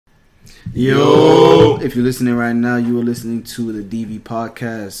Yo, if you're listening right now, you are listening to the DV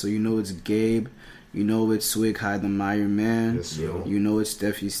podcast. So you know it's Gabe, you know it's Swig High the Meyer Man, yes, sir. You know it's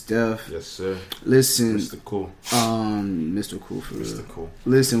Steffi Steph. Yes, sir. Listen, Mr. Cool. Mr. Cool for real. Mr. Cool.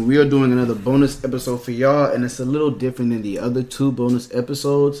 Listen, we are doing another bonus episode for y'all, and it's a little different than the other two bonus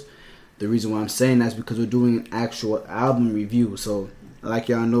episodes. The reason why I'm saying that is because we're doing an actual album review. So, like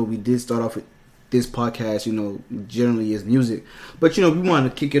y'all know, we did start off with this podcast, you know, generally is music. But, you know, we wanted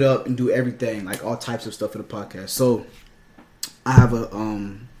to kick it up and do everything, like all types of stuff for the podcast. So, I have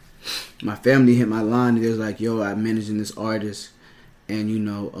my family hit my line and they was like, yo, I'm managing this artist. And, you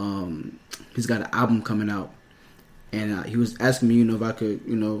know, he's got an album coming out. And he was asking me, you know, if I could,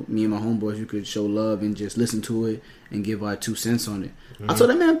 you know, me and my homeboys, we could show love and just listen to it and give our 2 cents on it. Mm-hmm. I told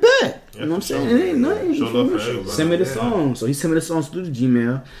that man, bet. You know what I'm saying? It ain't nothing. Show love for everybody. Send me the song. So he sent me the songs through the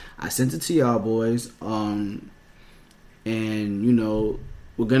Gmail. I sent it to y'all boys. And, you know,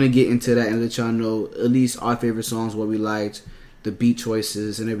 we're going to get into that and let y'all know at least our favorite songs, what we liked, the beat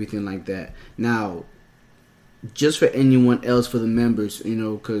choices and everything like that. Now, just for anyone else, for the members, you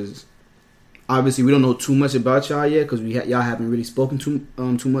know, because obviously we don't know too much about y'all yet because y'all haven't really spoken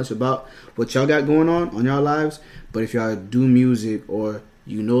too much about what y'all got going on y'all lives. But if y'all do music or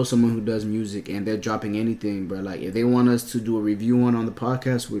you know someone who does music and they're dropping anything, bro, like if they want us to do a review on the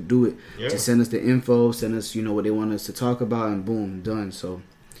podcast, we'll do it. Yeah. Just send us the info, send us, you know, what they want us to talk about, and boom, done. So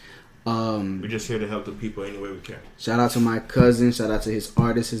we're just here to help the people any way we can. Shout out to my cousin, shout out to his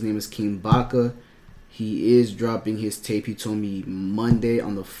artist. His name is King Baka. He is dropping his tape. He told me Monday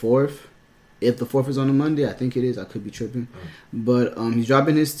on the 4th. If the 4th is on a Monday, I think it is. I could be tripping. But he's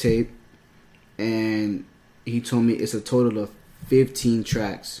dropping his tape, and he told me it's a total of 15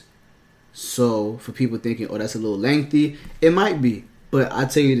 tracks. So, for people thinking, oh, that's a little lengthy, it might be. But I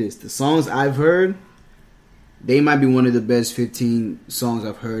tell you this, the songs I've heard, they might be one of the best 15 songs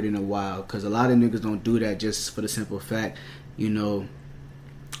I've heard in a while. Because a lot of niggas don't do that just for the simple fact, you know,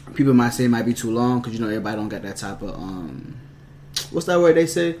 people might say it might be too long because, you know, everybody don't got that type of, what's that word they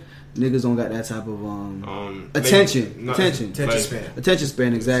say? Niggas don't got that type of attention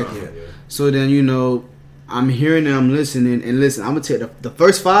span, exactly. Yeah. So then, you know, I'm hearing and I'm listening, and listen, I'm gonna tell you, the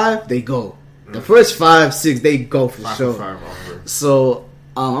first 5 they go, the first 5, 6 they go for sure. So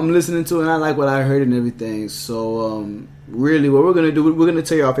I'm listening to it and I like what I heard and everything. So really, what we're gonna do, we're gonna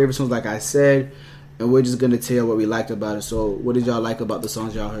tell you our favorite songs, like I said, and we're just gonna tell you what we liked about it. So what did y'all like about the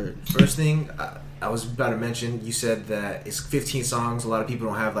songs y'all heard? First thing, I was about to mention, you said that it's 15 songs. A lot of people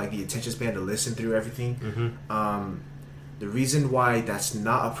don't have like the attention span to listen through everything. Mm-hmm. The reason why that's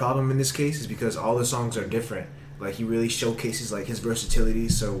not a problem in this case is because all the songs are different. Like, he really showcases like his versatility.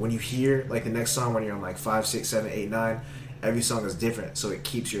 So when you hear like the next song, when you're on like 5, 6, 7, 8, 9, every song is different. So it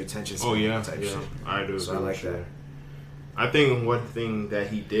keeps your attention span. Oh yeah, type yeah. shit. I do. So I like that. I think one thing that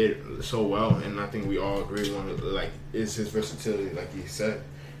he did so well, and I think we all agree on, like, is his versatility. Like he said,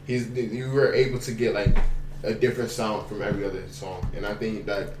 you were able to get like a different sound from every other song, and I think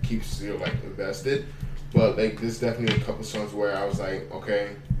that keeps you like invested. But like, there's definitely a couple songs where I was like,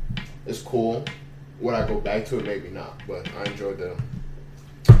 okay, it's cool. Would I go back to it? Maybe not. But I enjoyed the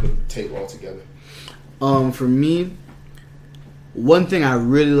tape altogether. For me, one thing I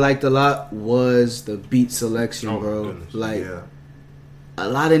really liked a lot was the beat selection, bro. Goodness. Like, a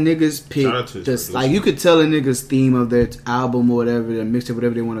lot of niggas pick just like, you could tell a nigga's theme of their album or whatever, their mixtape,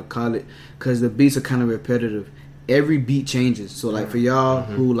 whatever they want to call it, because the beats are kind of repetitive. Every beat changes. So like, for y'all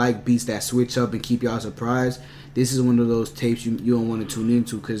who like beats that switch up and keep y'all surprised, this is one of those tapes you don't want to tune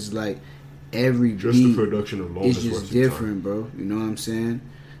into, because like every just beat the production alone is just different, bro. You know what I'm saying?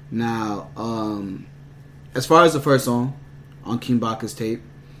 Now, as far as the first song on King Baka's tape,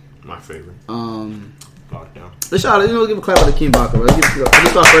 my favorite. Lockdown. Let's give a clap out to King Baka, bro. This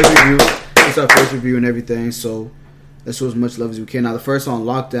is our first review. This is our first review and everything. So let's show as much love as we can. Now, the first song,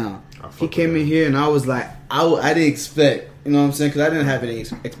 Lockdown. He came in here and I was like, I didn't expect, you know what I'm saying? Because I didn't have any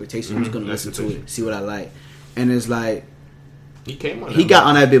expectation. I was going to listen to it, see what I like. And it's like, he got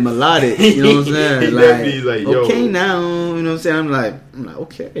on that bit melodic, you know what I'm saying? like yo. Okay now, you know what I'm saying? I'm like,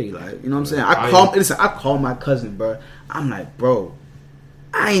 okay, like, you know what I'm saying? I called my cousin, bro. I'm like, bro,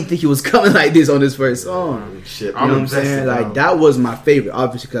 I didn't think he was coming like this on this first song. Shit, you know what I'm saying? Like, that was my favorite,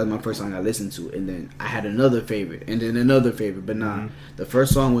 obviously, because that was my first song I listened to. And then I had another favorite, and then another favorite. But nah, the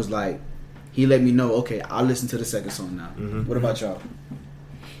first song was like, he let me know, okay, I'll listen to the second song now. What about y'all?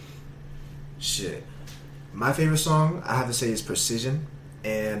 Shit. My favorite song, I have to say, is Precision.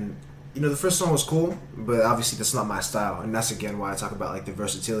 And the first song was cool, but obviously that's not my style, and that's again why I talk about like the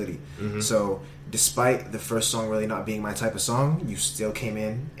versatility. So despite the first song really not being my type of song, you still came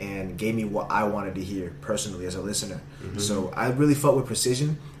in and gave me what I wanted to hear personally as a listener. So I really felt with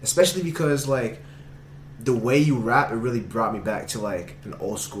Precision, especially because like the way you rap, it really brought me back to like an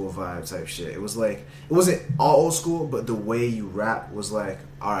old school vibe type shit. It was like, it wasn't all old school, but the way you rap was like,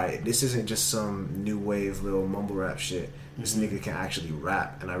 all right, this isn't just some new wave little mumble rap shit. This nigga can actually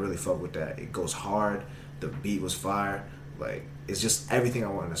rap, and I really fuck with that. It goes hard. The beat was fire. Like, it's just everything I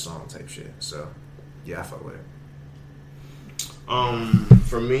want in a song type shit. So, yeah, I fuck with it.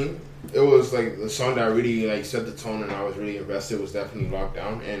 For me, it was like the song that really like set the tone, and I was really invested. Was definitely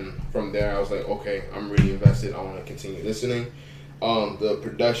Lockdown, and from there I was like, okay, I'm really invested. I want to continue listening. The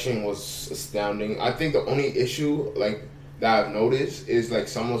production was astounding. I think the only issue like that I've noticed is like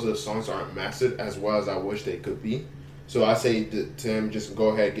some of the songs aren't mastered as well as I wish they could be. So I say to him, just go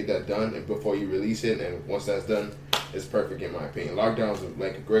ahead, get that done, and before you release it, and once that's done, it's perfect in my opinion. Lockdown was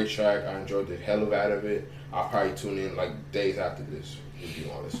like a great track. I enjoyed the hell out of it. I'll probably tune in like days after this, if you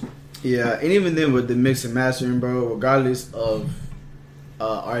want to listen. Yeah, and even then with the mix and mastering, bro, regardless of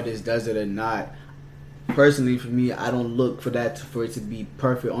artist does it or not, personally for me, I don't look for it to be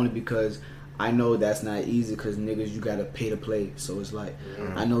perfect, only because I know that's not easy, because niggas, you gotta pay to play. So it's like,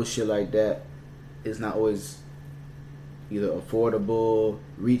 I know shit like that is not always either affordable,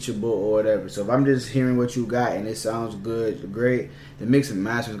 reachable, or whatever. So if I'm just hearing what you got and it sounds good, great, the mix and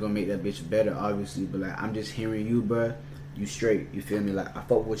master is gonna make that bitch better, obviously. But like, I'm just hearing you, bruh, you straight. You feel me? Like, I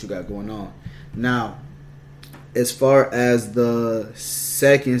fuck with what you got going on. Now, as far as the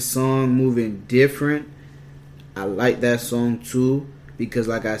second song, Moving Different, I like that song too, because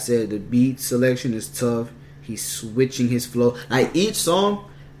like I said, the beat selection is tough. He's switching his flow. Like, each song,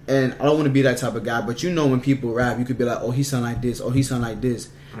 and I don't want to be that type of guy, but you know when people rap, you could be like, oh, he sound like this, oh, he sound like this.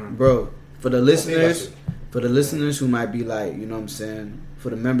 Bro, for the listeners who might be like, you know what I'm saying, for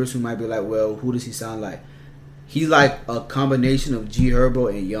the members who might be like, well, who does he sound like? He's like a combination of G Herbo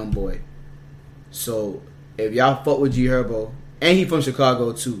and Youngboy. So if y'all fuck with G Herbo, and he from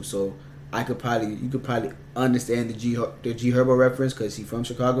Chicago too, so you could probably understand the G Herbo reference, because he from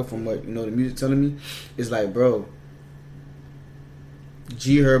Chicago, from what the music telling me. It's like, bro,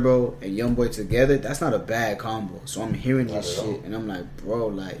 G Herbo and Youngboy together, that's not a bad combo. So I'm hearing this shit and I'm like, bro,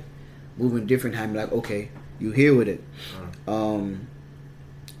 like, Moving Different had me like, okay, you here with it. And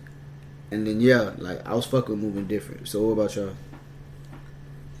then yeah, like, I was fucking with Moving Different. So what about y'all?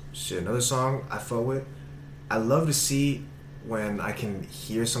 Shit, another song I fuck with. I love to see when I can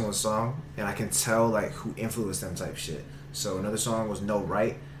hear someone's song and I can tell like who influenced them type shit. So another song was No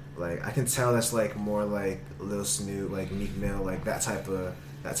Right. Like, I can tell that's like more like Lil Snoop, like Meek Mill, like that type of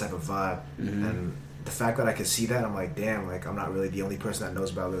vibe. And the fact that I could see that, I'm like, damn, like, I'm not really the only person that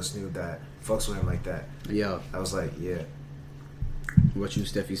knows about Lil Snoop that fucks with him like that. Yeah, I was like, yeah. What you,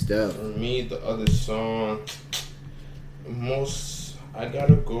 Steffi Steph? For me, the other song, I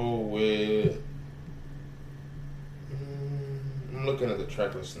gotta go with. I'm looking at the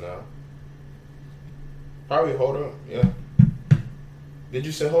track list now. Probably Hold Up, yeah. Did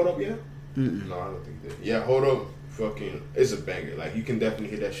you say Hold Up, yeah? No, I don't think you did. Yeah, Hold Up, fucking, it's a banger. Like, you can definitely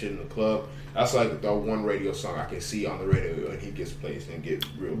hear that shit in the club. That's like the one radio song I can see on the radio when he gets placed and get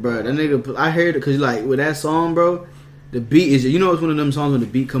real. Bro, that nigga, I heard it, because like, with that song, bro, the beat is, it's one of them songs when the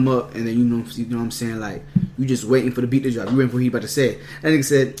beat come up, and then you know what I'm saying, like, you just waiting for the beat to drop. You waiting for what he about to say. That nigga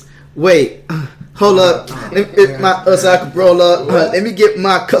said, wait, hold up, let me get my so I can roll up, let me get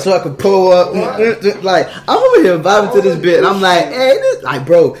my cup so I can pull up. Like, I'm over here vibing to this bit, and I'm like, hey, this, like,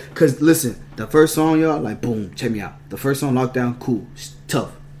 bro, because listen, the first song, y'all, like, boom, check me out. The first song, Lockdown, cool,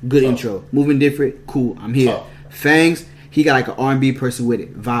 tough, good intro. Moving Different, cool, I'm here. Fangs, he got like an R&B person with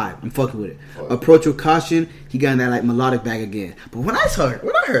it, vibe, I'm fucking with it. Approach with Caution, he got in that like melodic bag again. But when I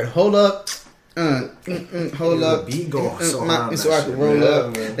heard Hold Up, hold up, beat going so I can roll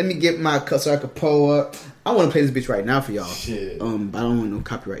up. Man. Let me get my cup so I can pull up. I want to play this bitch right now for y'all. Shit. But I don't want no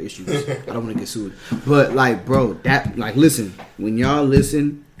copyright issues. I don't want to get sued. But like, bro, that, like, listen, when y'all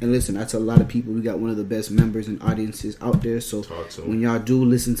listen, I tell a lot of people we got one of the best members and audiences out there. So when y'all do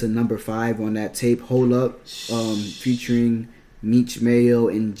listen to number 5 on that tape, Hold Up, featuring Meech Mayo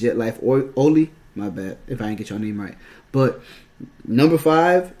and Jet Life Oli. My bad if I didn't get your name right. But number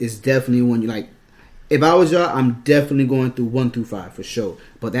 5 is definitely one you like. If I was y'all, I'm definitely going through 1 through 5 for sure.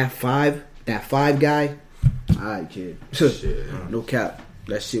 But that five guy, alright, kid. Shit, no cap.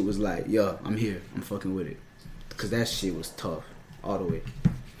 That shit was like, yo, I'm here. I'm fucking with it. Because that shit was tough. All the way.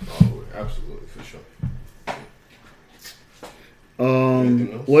 Absolutely, for sure.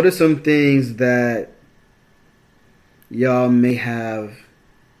 What are some things that y'all may have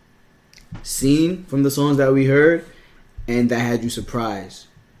seen from the songs that we heard, and that had you surprised?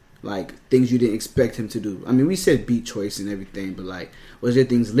 Like things you didn't expect him to do. I mean, we said beat choice and everything, but like, was there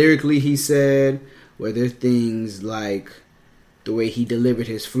things lyrically he said? Were there things like the way he delivered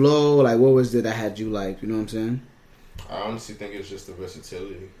his flow? Like, what was it that had you like? You know what I'm saying? I honestly think it's just the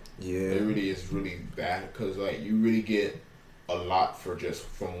versatility. Yeah, It really is really bad because like you really get a lot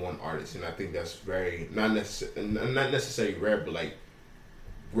from one artist, and I think that's very not necessarily rare, but like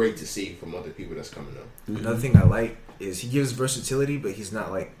great to see from other people that's coming up. Another thing I like is he gives versatility, but he's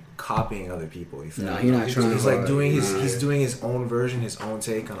not like copying other people. You feel No, me? he's not trying. He's like doing he's doing his own version, his own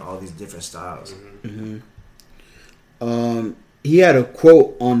take on all these different styles. He had a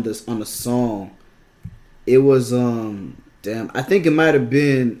quote on the song. It was I think it might have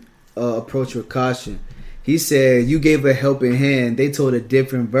been Approach with Caution. He said, "You gave a helping hand. They told a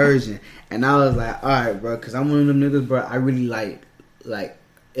different version." And I was like, "All right, bro," because I'm one of them niggas, bro. I really like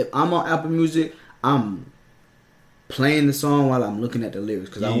if I'm on Apple Music, I'm playing the song while I'm looking at the lyrics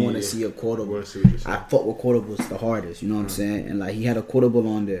because I want to see a quotable. I fuck with quotables the hardest. You know what I'm saying? And like he had a quotable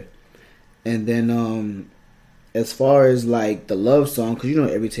on there, and then as far as like the love song, because you know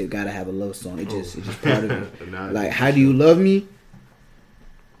every tape gotta have a love song. It's just part of it. Like How Do You Love Me?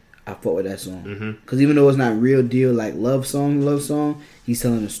 I fuck with that song because even though it's not real deal like love song, he's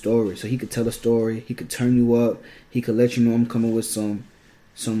telling a story. So he could tell a story. He could turn you up. He could let you know I'm coming with some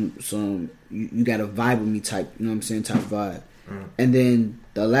you got to vibe with me type. You know what I'm saying? Type vibe. And then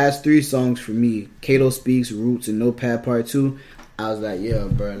the last 3 songs for me, Kato Speaks, Roots, and Notepad Part 2. I was like, yeah,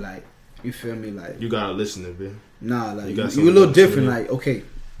 bro, like. You feel me? Like you gotta listen to it. Nah, like you a little different. Like okay,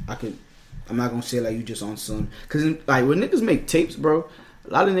 I'm not gonna say like you just on some. Cause like when niggas make tapes, bro, a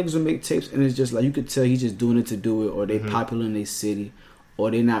lot of niggas will make tapes and it's just like you could tell he's just doing it to do it, or they popular in their city, or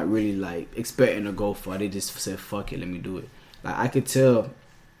they not really like expecting to go for it. They just said fuck it, let me do it. Like I could tell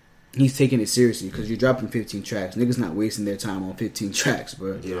he's taking it seriously because you're dropping 15 tracks. Niggas not wasting their time on 15 tracks,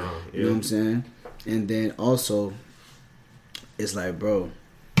 bro. Yeah. You know what I'm saying? And then also, it's like, bro.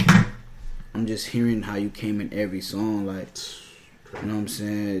 I'm just hearing how you came in every song, like, you know what I'm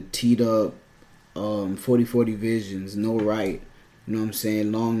saying? Teed up, 40/40 Visions, No Right, you know what I'm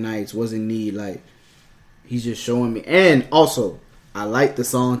saying? Long Nights, Wasn't Need, like, he's just showing me. And also, I like the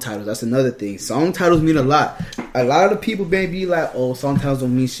song titles. That's another thing. Song titles mean a lot. A lot of people may be like, oh, song titles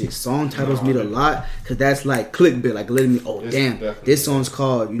don't mean shit. Song titles mean a lot because that's like clickbait, like letting me, oh, damn, this song's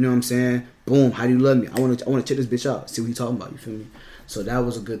called, you know what I'm saying? Boom, How Do You Love Me? I want to check this bitch out, see what he talking about, you feel me? So that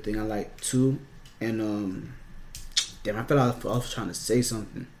was a good thing I like too. And damn, I felt I was trying to say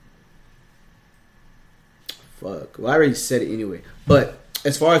something. Fuck. Well, I already said it anyway. But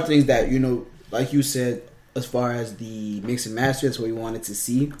as far as things that, you know, like you said, as far as the mix and master, that's what we wanted to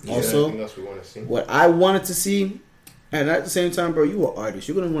see. Yeah, also, anything else we want to see? What I wanted to see, and at the same time, bro, you an artist.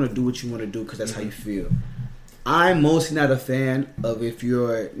 You're gonna want to do what you want to do because that's how you feel. I'm mostly not a fan of if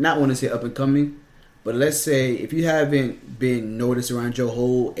you're not want to say up and coming. But let's say if you haven't been noticed around your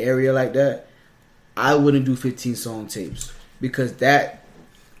whole area like that, I wouldn't do 15 song tapes because that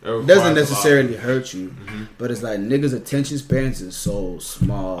doesn't necessarily hurt you. But it's like niggas' attention spans is so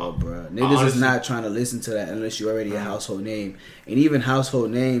small, bro. Niggas is not trying to listen to that unless you're already a household name. And even household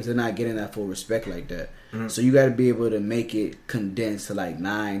names, they're not getting that full respect like that. So you got to be able to make it condensed to like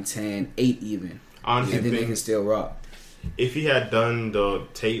 9, 10, 8 even. Honestly, and then they can still rock. If he had done the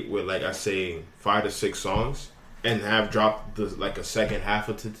tape with like I say 5 to 6 songs and have dropped like a second half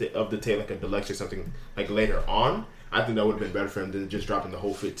of the tape like a deluxe or something like later on, I think that would have been better for him than just dropping the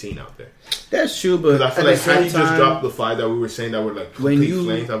whole 15 out there. That's true, but I feel like had he just dropped the 5 that we were saying that were like complete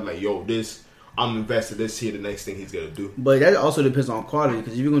flames, I'm like, yo, I'm invested. Let's see the next thing he's gonna do. But that also depends on quality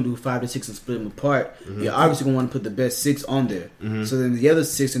because if you're gonna do 5 to 6 and split them apart, you're obviously gonna want to put the best 6 on there. So then the other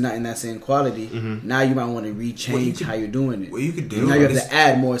 6 are not in that same quality. Now you might want to rechange how you're doing it. What you could do now you have to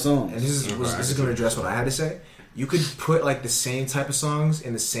add more songs. And this is gonna address what I had to say. You could put like the same type of songs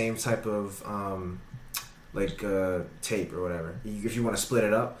in the same type of tape or whatever if you want to split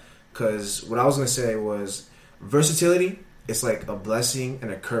it up. Because what I was gonna say was versatility. It's like a blessing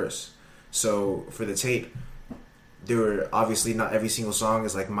and a curse. So for the tape, there were obviously not every single song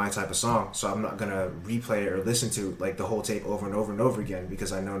is like my type of song. So I'm not gonna replay it or listen to like the whole tape over and over and over again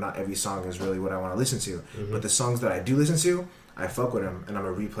because I know not every song is really what I want to listen to. But the songs that I do listen to, I fuck with them and I'm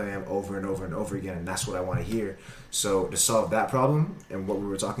gonna replay them over and over and over again, and that's what I want to hear. So to solve that problem and what we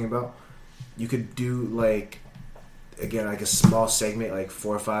were talking about, you could do like again like a small segment, like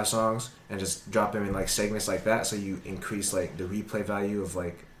 4 or 5 songs, and just drop them in like segments like that. So you increase like the replay value of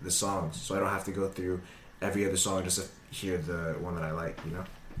like the songs, so I don't have to go through every other song just to hear the one that I like, you know?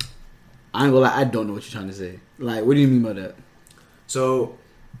 I ain't gonna lie, I don't know what you're trying to say. Like, what do you mean by that? So,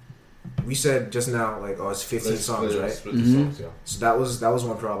 we said just now, like, oh, it's 15 songs, right? Split the songs, yeah. So that was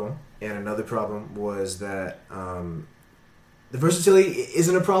one problem, and another problem was that the versatility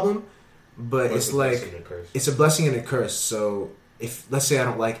isn't a problem, but it's like it's a blessing and a curse. So if let's say I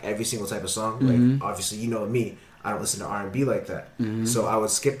don't like every single type of song, like obviously you know me, I don't listen to R&B like that, so I would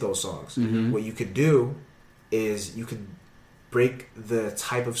skip those songs. What you could do is you could break the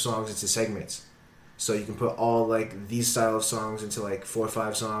type of songs into segments. So you can put all like these style of songs into like 4 or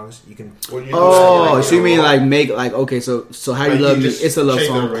 5 songs. You can. So you mean like make like okay? So how you love me? It's a love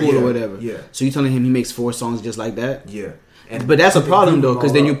song, cool or whatever. Yeah. So you telling him he makes 4 songs just like that? Yeah. But that's a problem though,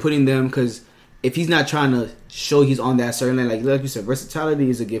 because then you're putting them because if he's not trying to show he's on that certain line, like you said, versatility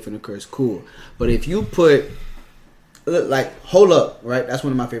is a gift and a curse, cool. But if you put like Hold Up, right? That's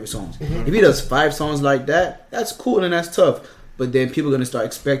one of my favorite songs. If he does 5 songs like that, that's cool and that's tough. But then people are going to start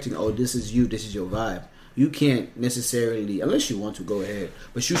expecting, oh, this is you, this is your vibe. You can't necessarily, unless you want to, go ahead.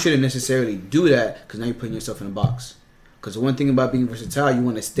 But you shouldn't necessarily do that because now you're putting yourself in a box. Because the one thing about being versatile, you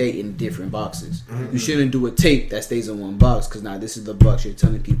want to stay in different boxes. You shouldn't do a tape that stays in one box because now this is the box you're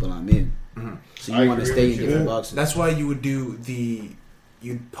telling people I'm in. So you want to stay in different boxes. That's why you would do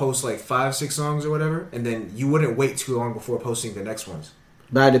you'd post like 5, 6 songs or whatever, and then you wouldn't wait too long before posting the next ones.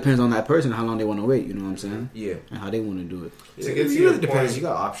 But it depends on that person, how long they want to wait, you know what I'm saying? Yeah. And how they want to do it. It really depends. You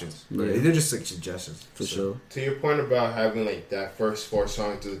got options. But they're just like suggestions. For sure. To your point about having like that first 4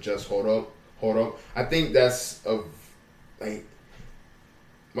 songs to just hold up, I think that's like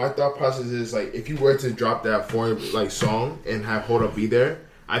my thought process is like if you were to drop that 4 like song and have Hold Up be there,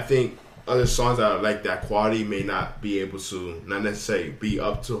 I think other songs that are like that quality may not be able to not necessarily be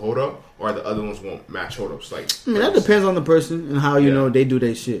up to Hold Up, or the other ones won't match Hold Up's. Like, I mean, that depends on the person and how you know they do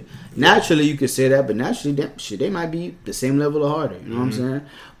their shit. Naturally, you could say that, but naturally, they might be the same level or harder. You know what I'm saying?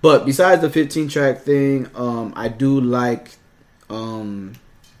 But besides the 15-track thing, I do like the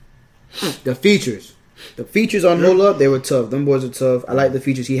features. The features on Hold Up, they were tough. Them boys were tough. I like the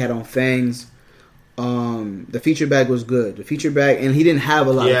features he had on Fangs. The feature bag was good. The feature bag, and he didn't have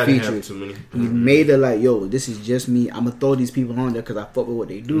a lot of features. Too many. He made it like, yo, this is just me. I'm gonna throw these people on there because I fuck with what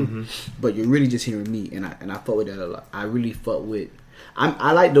they do. But you're really just hearing me, and I fuck with that a lot. I really fuck with.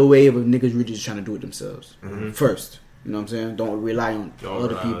 I like the wave of niggas really just trying to do it themselves first. You know what I'm saying? Don't rely on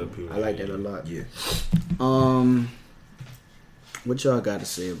other people. I like that a lot. Yeah. What y'all got to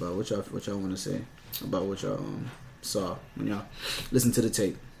say about what y'all want to say about what y'all saw when y'all listen to the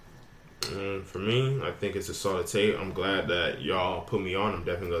tape? For me, I think it's a solid tape. I'm glad that y'all put me on. I'm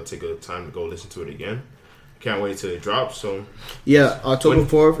definitely going to take a time to go listen to it again. Can't wait till it drops. So yeah, October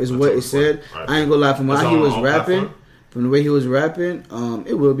 4th is what it said. Right. I ain't gonna lie, from how he was rapping, from the way he was rapping,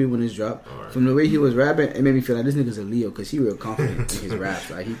 it will be when it's dropped. Right. From the way he was rapping, it made me feel like this nigga's a Leo because he real confident in his raps.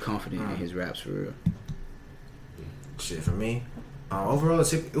 Like he confident in his raps for real. Shit, for me, overall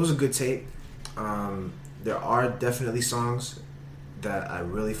it was a good tape. There are definitely songs that I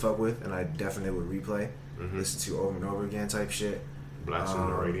really fuck with, and I definitely would replay, listen to over and over again type shit. Blast on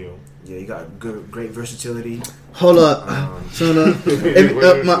the radio. Yeah, you got great versatility. Hold up, so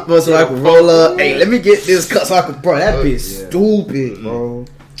I can roll up. Hey, let me get this cut so I can, bro. That bitch stupid, bro.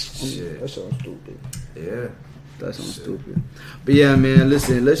 Shit, that sounds stupid. Yeah, that sounds stupid. But yeah, man,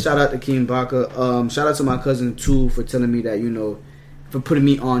 listen. Let's shout out to King Baka. Shout out to my cousin too for telling me that for putting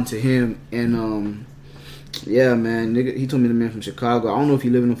me on to him and yeah, man, nigga, he told me the man from Chicago. I don't know if he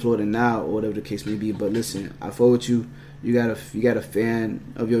living in Florida now or whatever the case may be, but listen, I fuck with you. You got a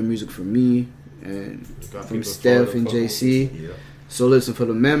fan of your music from me and from Steph and JC. Yeah. So listen, for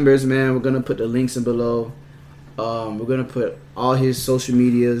the members, man, we're gonna put the links in below. We're gonna put all his social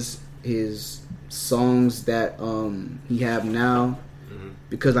medias, his songs that he have now,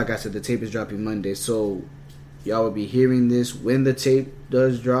 because like I said, the tape is dropping Monday, so y'all will be hearing this when the tape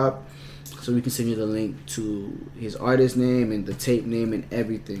does drop. So we can send you the link to his artist name and the tape name and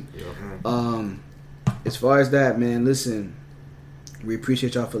everything. Yeah. As far as that, man, listen, we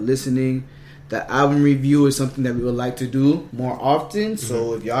appreciate y'all for listening. The album review is something that we would like to do more often.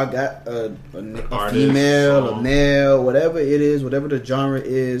 So if y'all got a female, a male, whatever it is, whatever the genre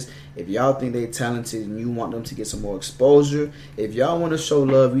is, if y'all think they talented and you want them to get some more exposure, if y'all want to show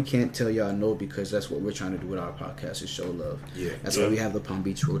love, we can't tell y'all no, because that's what we're trying to do with our podcast, is show love. Yeah, that's why we have the Palm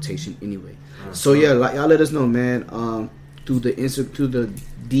Beach rotation anyway. So yeah, like y'all let us know, man. Through the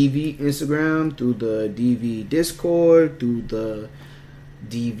DV Instagram, through the DV Discord, through the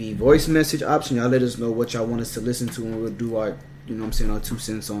DV voice message option. Y'all let us know what y'all want us to listen to, and we'll do our, you know what I'm saying, our 2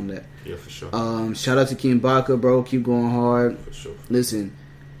 cents on that. Yeah, for sure. Shout out to King Baka, bro. Keep going hard. For sure. Listen,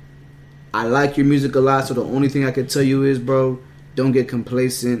 I like your music a lot, so the only thing I can tell you is, bro, don't get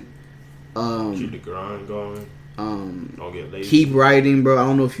complacent. Keep the grind going. Don't get lazy. Keep writing, bro. I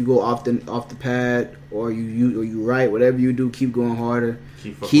don't know if you go off the pad or you write. Whatever you do, keep going harder.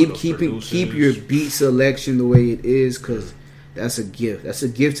 Keep your beat selection the way it is, because that's a gift. That's a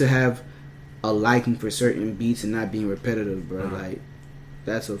gift to have a liking for certain beats and not being repetitive, bro. Like,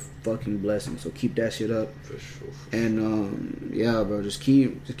 that's a fucking blessing. So keep that shit up. For sure. And yeah, bro, just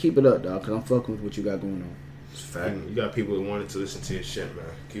keep it up, dog. Cause I'm fucking with what you got going on. It's fact. You got people who wanted to listen to your shit, man.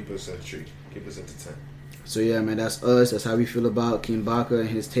 Keep us intrigued. Keep us entertained. So yeah, man, that's us. That's how we feel about King Baka and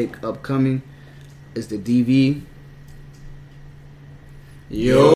his take upcoming. It's the DV. Yo.